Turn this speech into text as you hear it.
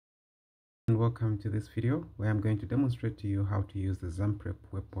welcome to this video where I'm going to demonstrate to you how to use the ZamPrep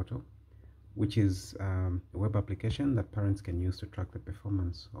Web Portal, which is a web application that parents can use to track the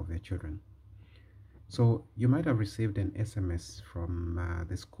performance of their children. So you might have received an SMS from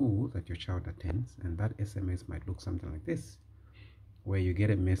the school that your child attends, and that SMS might look something like this, where you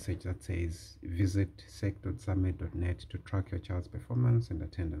get a message that says visit sec.zamet.net to track your child's performance and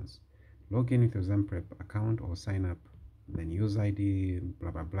attendance. Log in with your ZamPrep account or sign up, then use ID,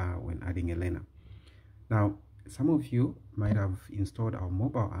 blah blah blah, when adding a learner. Now, some of you might have installed our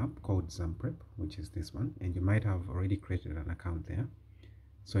mobile app called ZamPrep, which is this one, and you might have already created an account there.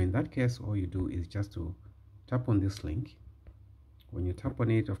 So in that case, all you do is just to tap on this link. When you tap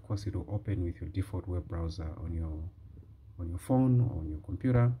on it, of course, it will open with your default web browser on your phone or on your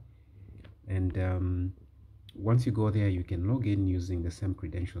computer, and once you go there, you can log in using the same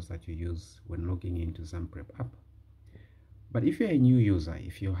credentials that you use when logging into ZamPrep app. But if you're a new user,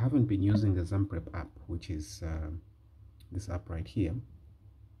 if you haven't been using the ZamPrep app, which is this app right here,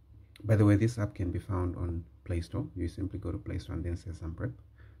 by the way, this app can be found on Play Store. You simply go to Play Store and then say ZamPrep,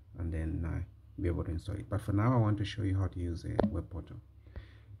 and then be able to install it. But for now, I want to show you how to use a web portal.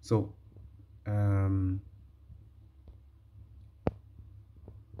 So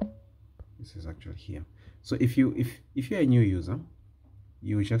this is actually here. So if you're a new user,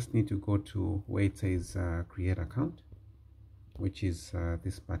 you just need to go to where it says create account, which is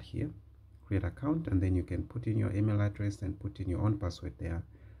this part here, create account, and then you can put in your email address and put in your own password there,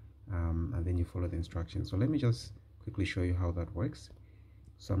 and then you follow the instructions. So let me just quickly show you how that works.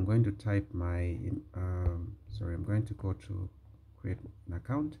 So I'm going to type my I'm going to go to create an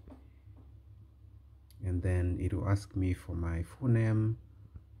account, and then it will ask me for my full name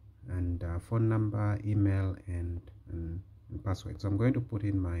and phone number, email, and password. So I'm going to put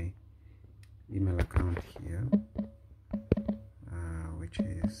in my email account here, which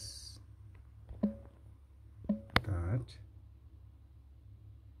is that.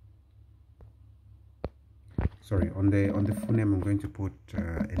 Sorry, on the full name, I'm going to put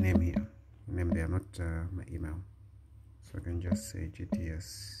a name here, a name there, not my email. So I can just say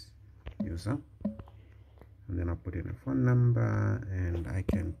GTS user, and then I'll put in a phone number, and I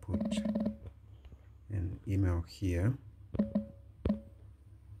can put an email here.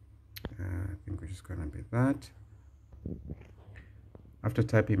 I think which is gonna be that. After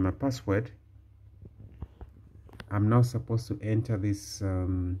typing my password, I'm now supposed to enter these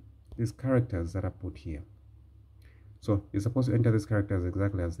characters that I put here. So you're supposed to enter these characters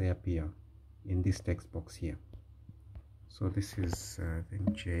exactly as they appear in this text box here. So this is I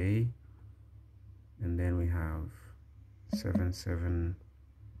think J, and then we have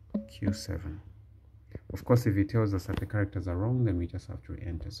 77Q7. Of course, if it tells us that the characters are wrong, then we just have to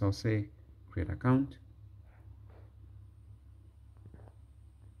re-enter. So I'll say create account.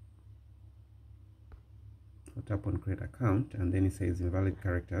 I'll tap on create account, and then it says invalid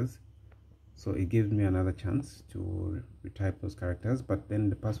characters. So it gives me another chance to retype those characters, but then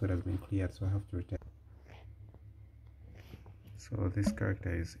the password has been cleared, so I have to retype. So this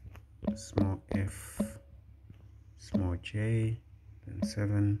character is small f, small j, then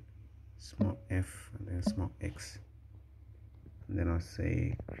 7, small f, and then small x. And then I'll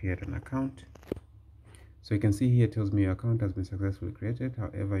say create an account. So you can see here it tells me your account has been successfully created.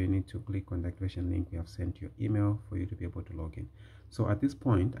 However, you need to click on the activation link we have sent to your email for you to be able to log in. So at this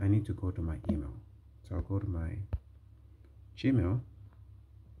point, I need to go to my email. So I'll go to my Gmail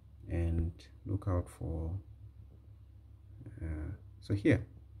and look out for, so here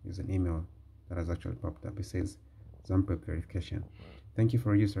is an email that has actually popped up. It says ZamPrep verification. Thank you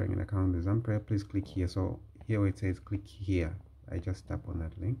for registering an account with ZamPrep. Please click here. So here where it says click here, I just tap on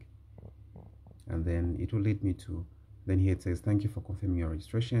that link, and then it will lead me to, then here it says thank you for confirming your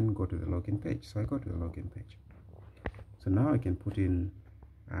registration, go to the login page. So I go to the login page. So now I can put in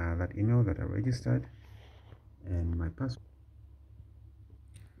that email that I registered and my password.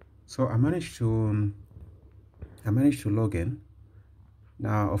 So I managed to log in.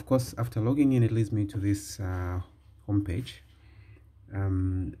 Now, of course, after logging in, it leads me to this home page,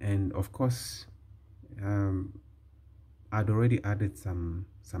 and of course, I'd already added some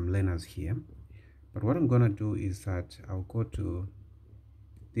learners here. But what I'm gonna do is that I'll go to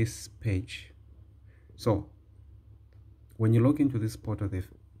this page. So when you log into this portal, the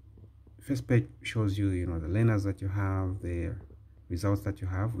first page shows you, the learners that you have, the results that you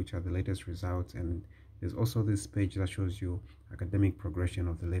have, which are the latest results, and there's also this page that shows you academic progression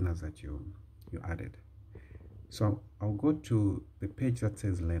of the learners that you added. So I'll go to the page that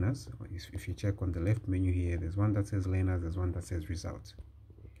says learners. If you check on the left menu here, there's one that says learners, there's one that says results.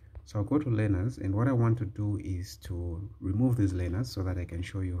 So I'll go to learners, and what I want to do is to remove these learners so that I can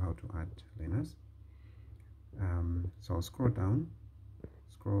show you how to add learners. So I'll scroll down,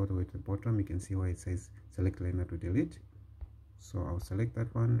 scroll all the way to the bottom. You can see where it says select learner to delete. So I'll select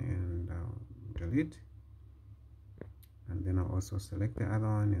that one and I'll delete, and then I'll also select the other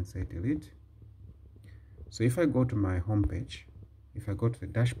one and say delete. So if I go to my home page, if I go to the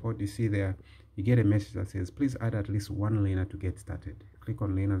dashboard, you see there, you get a message that says, please add at least one learner to get started. Click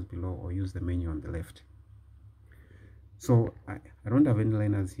on learners below or use the menu on the left. So I don't have any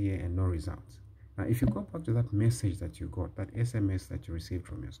learners here and no results. Now, if you go back to that message that you got, that SMS that you received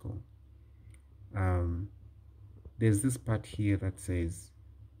from your school, there's this part here that says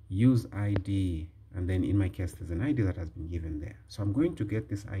use ID, and then in my case, there's an ID that has been given there. So I'm going to get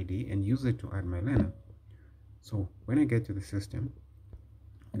this ID and use it to add my learner. So when I get to the system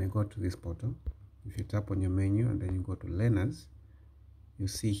and I go to this portal, if you tap on your menu and then you go to learners, you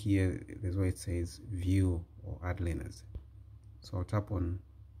see here there's where it says view or add learners. So I'll tap on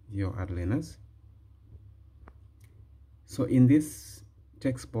view or add learners. So in this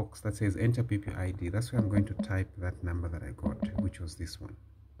text box that says enter PPID, that's where I'm going to type that number that I got, which was this one.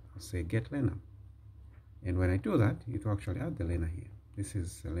 I'll say get learner, and when I do that, it will actually add the learner here. This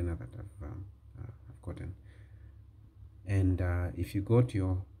is a learner that I've gotten. And if you go to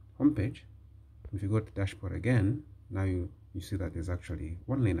your home page, if you go to dashboard again, now you see that there's actually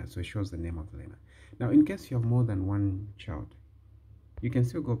one learner, so it shows the name of the learner. Now, in case you have more than one child, you can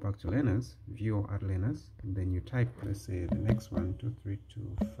still go back to learners, view or add learners, and then you type, let's say the next one,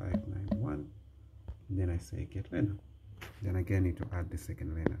 2325591, and then I say get learner. Then again, need to add the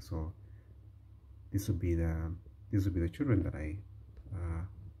second learner. So this will be the children that I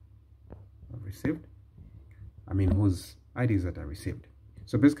have received. I mean, whose IDs that I received.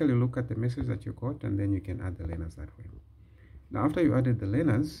 So basically, look at the message that you got, and then you can add the learners that way. Now, after you added the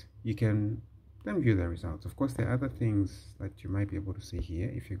learners, you can then view the results. Of course, there are other things that you might be able to see here.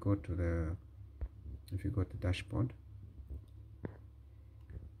 If you go to the dashboard,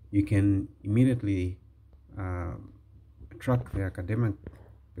 you can immediately track the academic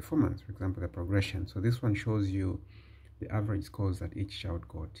performance, for example, the progression. So this one shows you the average scores that each child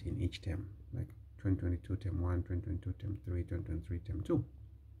got in each term, like 2022 term 1, 2022 term 3, 2023 term 2.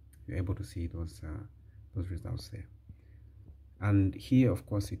 You're able to see those results there. And here, of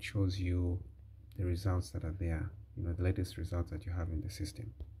course, it shows you the results that are there, the latest results that you have in the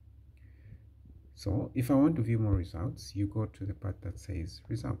system. So if I want to view more results, you go to the part that says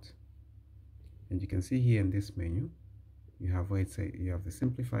results. And you can see here in this menu, you have where it says you have the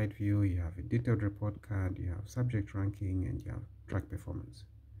simplified view, you have a detailed report card, you have subject ranking, and you have track performance.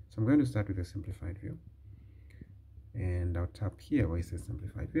 So I'm going to start with the simplified view, and I'll tap here where it says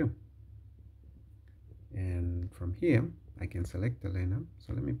simplified view. And from here, I can select the learner.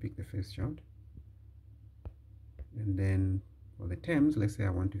 So let me pick the first child. And then for the terms, let's say I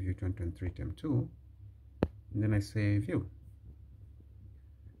want to view 2023 term 2, and then I say view.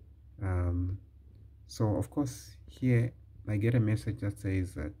 So of course here I get a message that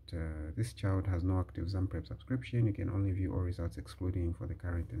says that this child has no active ZamPrep subscription. You can only view all results excluding for the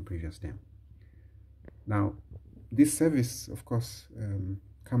current and previous term. Now, this service, of course,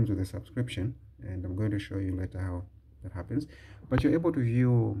 comes with a subscription, and I'm going to show you later how that happens. But you're able to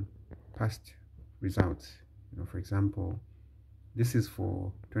view past results. For example, this is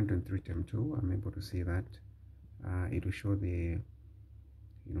for 2023 term 2. I'm able to see that. It will show the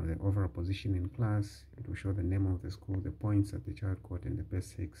the overall position in class. It will show the name of the school, the points that the child got in the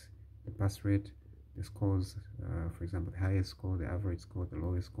basics, the pass rate, the scores, for example, the highest score, the average score, the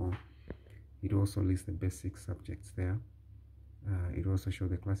lowest score. It also lists the basic subjects there. It also shows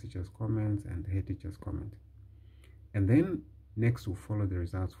the class teacher's comments and the head teacher's comment. And then next will follow the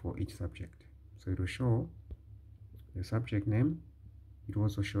results for each subject. So it will show the subject name. It will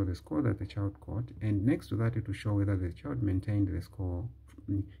also show the score that the child got, and next to that it will show whether the child maintained the score,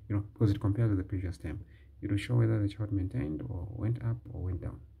 because it compares with the previous term. It will show whether the child maintained or went up or went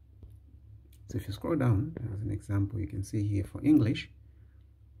down. So if you scroll down, as an example, you can see here for English,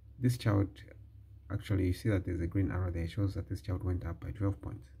 this child, actually you see that there's a green arrow there. It shows that this child went up by 12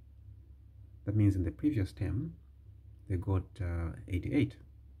 points. That means in the previous term they got 88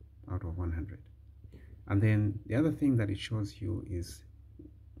 out of 100. And then the other thing that it shows you is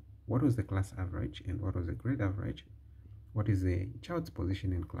what was the class average and what was the grade average, what is the child's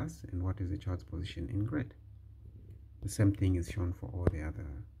position in class, and what is the child's position in grade. The same thing is shown for all the other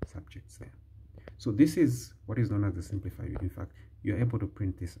subjects there. So this is what is known as the simplified view. In fact, you're able to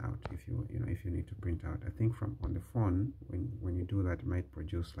print this out if you need to print out. I think from on the phone, when you do that, it might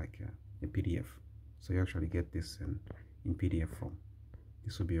produce like a PDF. So you actually get this in PDF form.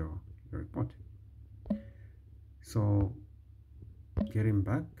 This will be your report. So getting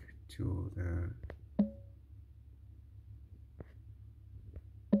back to the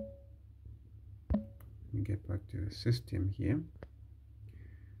let me get back to the system here.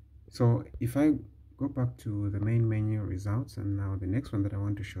 So if I go back to the main menu, results, and now the next one that I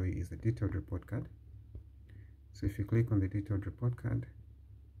want to show you is the detailed report card. So if you click on the detailed report card,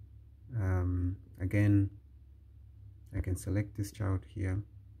 again, I can select this child here.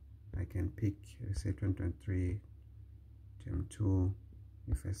 I can pick, say, 2023 term 2.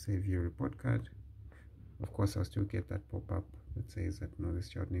 If I say view report card, of course I'll still get that pop-up that says that no, this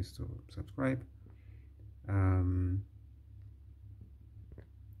child needs to subscribe.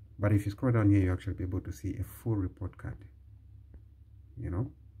 But if you scroll down here, you actually be able to see a full report card.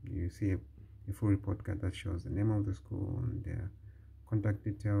 You see a full report card that shows the name of the school and their contact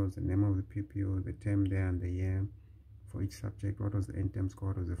details, the name of the pupil, the term there and the year for each subject, what was the end term score,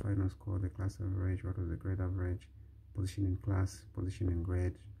 what was the final score, the class average, what was the grade average, position in class, position in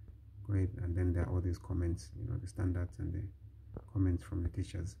grade, and then there are all these comments, the standards and the comments from the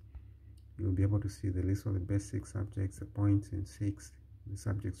teachers. You'll be able to see the list of the best 6 subjects, the points in 6, the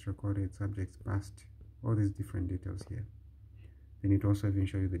subjects recorded, subjects passed, all these different details here. Then it also even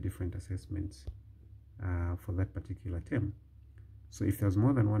show you the different assessments for that particular term. So if there's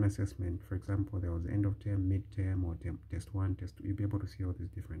more than one assessment, for example, there was end of term, mid-term, or test 1, test 2, you'll be able to see all these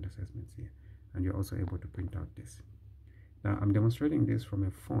different assessments here. And you're also able to print out this. Now, I'm demonstrating this from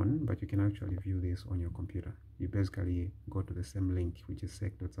a phone, but you can actually view this on your computer. You basically go to the same link, which is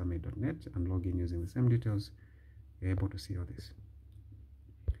sec.zame.net, and log in using the same details. You're able to see all this.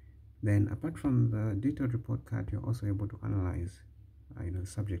 Then, apart from the detailed report card, you're also able to analyze the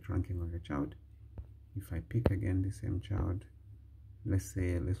subject ranking of your child. If I pick again the same child, let's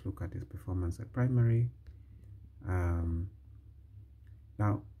look at his performance at primary.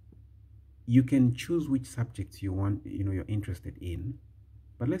 Now, you can choose which subjects you want, you're interested in.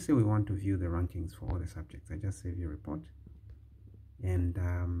 But let's say we want to view the rankings for all the subjects. I just save your report, and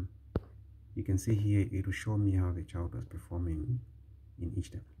you can see here it will show me how the child was performing in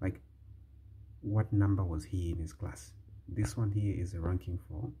each term. Like, what number was he in his class? This one here is the ranking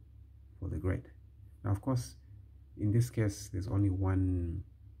for the grade. Now, of course, in this case, there's only one.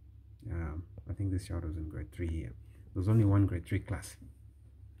 I think this child was in grade 3 here. There's only one grade 3 class.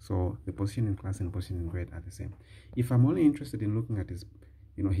 So the position in class and position in grade are the same. If I'm only interested in looking at his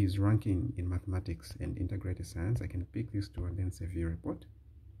ranking in mathematics and integrated science, I can pick these two and then say view report.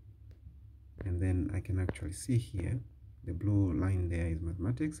 And then I can actually see here, the blue line there is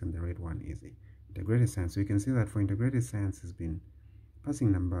mathematics and the red one is integrated science. So you can see that for integrated science has been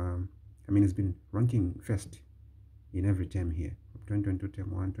passing number, it's been ranking first in every term here. 2022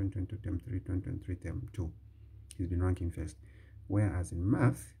 term 1, 2022 term 3, 2023 term 2. He's been ranking first. Whereas in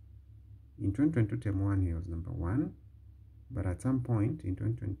math, in 2022 term 1, he was number 1. But at some point in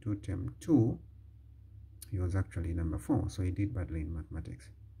 2022 term 2, he was actually number 4. So he did badly in mathematics.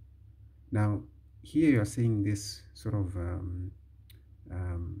 Now, here you're seeing this sort of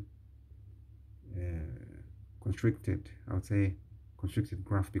constricted, I would say constricted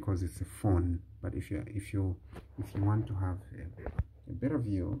graph because it's a phone. But if you want to have a better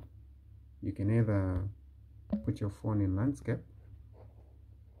view, you can either put your phone in landscape,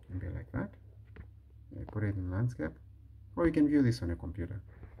 maybe like that. Put it in landscape, or you can view this on a computer,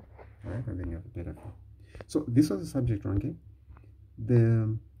 right? And then you have a better view. So this was the subject ranking.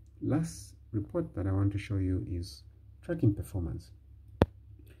 The last report that I want to show you is tracking performance.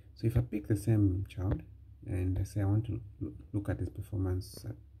 So if I pick the same child and I say I want to look at his performance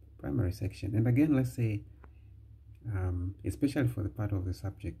at primary section, and again, let's say especially for the part of the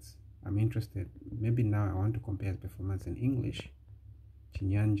subjects I'm interested, maybe now I want to compare his performance in English,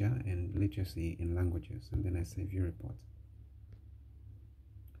 Chinyanja, and literacy in languages, and then I say view report.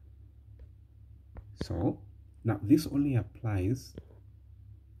 So now this only applies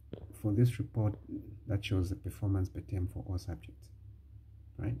for this report that shows the performance per term for all subjects,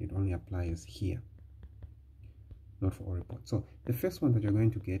 right? It only applies here, not for all reports. So the first one that you're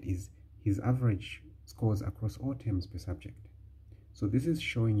going to get is his average scores across all terms per subject. So this is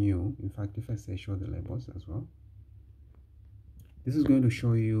showing you, in fact, if I say show the labels as well, this is going to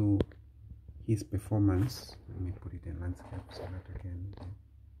show you his performance. Let me put it in landscape so that again,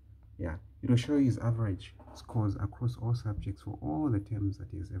 yeah, it will show you his average scores across all subjects for all the terms that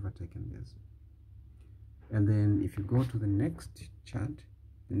he has ever taken this. And then if you go to the next chart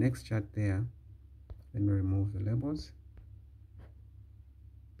there, let me remove the labels.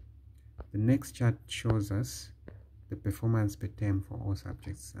 The next chart shows us the performance per term for all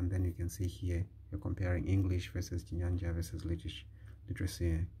subjects, and then you can see here you're comparing English versus Chinyanja versus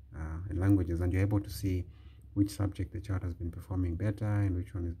literacy and languages, and you're able to see which subject the child has been performing better and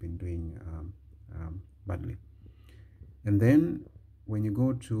which one has been doing badly. And then when you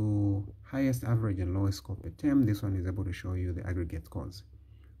go to highest, average, and lowest score per term, this one is able to show you the aggregate scores.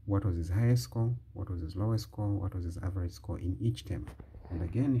 What was his highest score? What was his lowest score? What was his average score in each term? And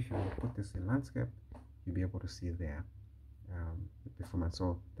again, if you put this in landscape, you'll be able to see there the performance.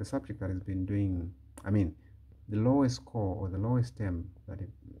 So the subject that has been doing, the lowest score or the lowest term,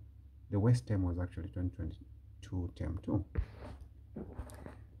 the worst term was actually 2022 term 2.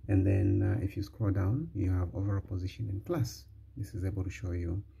 And then if you scroll down, you have overall position in class. This is able to show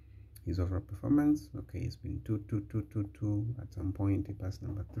you his overall performance. Okay, it's been 2, 2, 2, 2, 2. At some point, he passed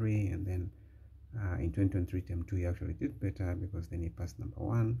number 3, and then in 2023 term 2, he actually did better because then he passed number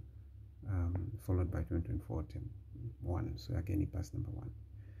 1, followed by 2024 term 1. So again, he passed number 1.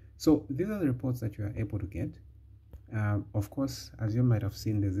 So these are the reports that you are able to get. Of course, as you might have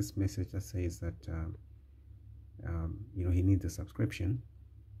seen, there's this message that says that he needs a subscription,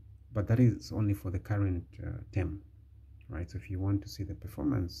 but that is only for the current term, right? So if you want to see the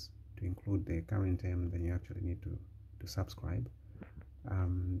performance to include the current term, then you actually need to subscribe.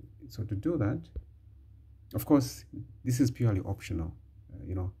 So to do that, of course, this is purely optional.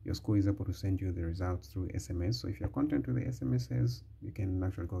 Your school is able to send you the results through SMS. So if you're content with the SMSs, you can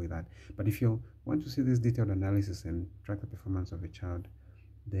actually go with that. But if you want to see this detailed analysis and track the performance of a child,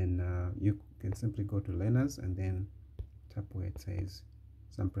 then you can simply go to learners and then tap where it says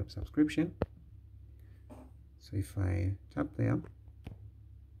ZamPrep subscription. So if I tap there,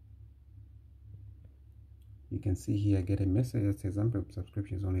 you can see here I get a message that says ZamPrep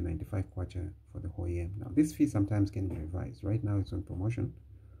subscription is only 95 kwacha for the whole year. Now this fee sometimes can be revised. Right now it's on promotion,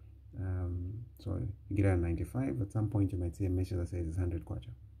 so you get it at 95. At some point you might see a message that says it's 100 kwacha,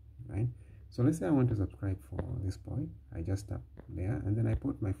 right? So let's say I want to subscribe for this boy. I just tap there and then I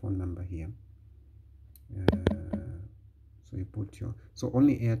put my phone number here. So you put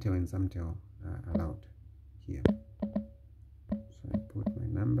only Airtel and ZamTel are allowed here. So I put my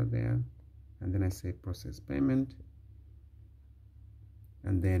number there, and then I say process payment,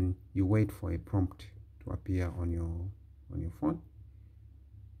 and then you wait for a prompt to appear on your phone,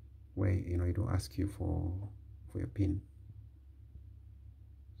 where it will ask you for your PIN.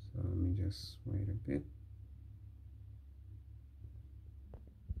 So let me just wait a bit.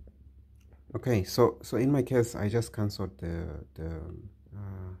 Okay, so in my case, I just cancelled the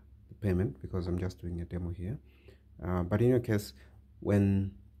payment because I'm just doing a demo here. But in your case,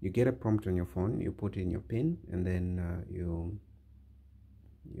 when you get a prompt on your phone, you put in your PIN, and then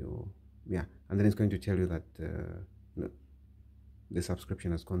and then it's going to tell you that the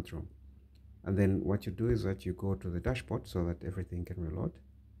subscription has gone through. And then what you do is that you go to the dashboard so that everything can reload.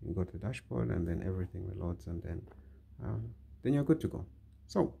 You go to the dashboard, and then everything reloads, and then you're good to go.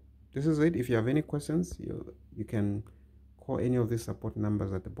 So this is it. If you have any questions, you can call any of these support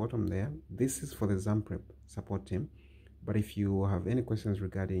numbers at the bottom there. This is for the ZamPrep support team. But if you have any questions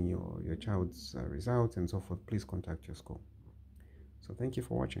regarding your child's results and so forth, please contact your school. So thank you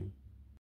for watching.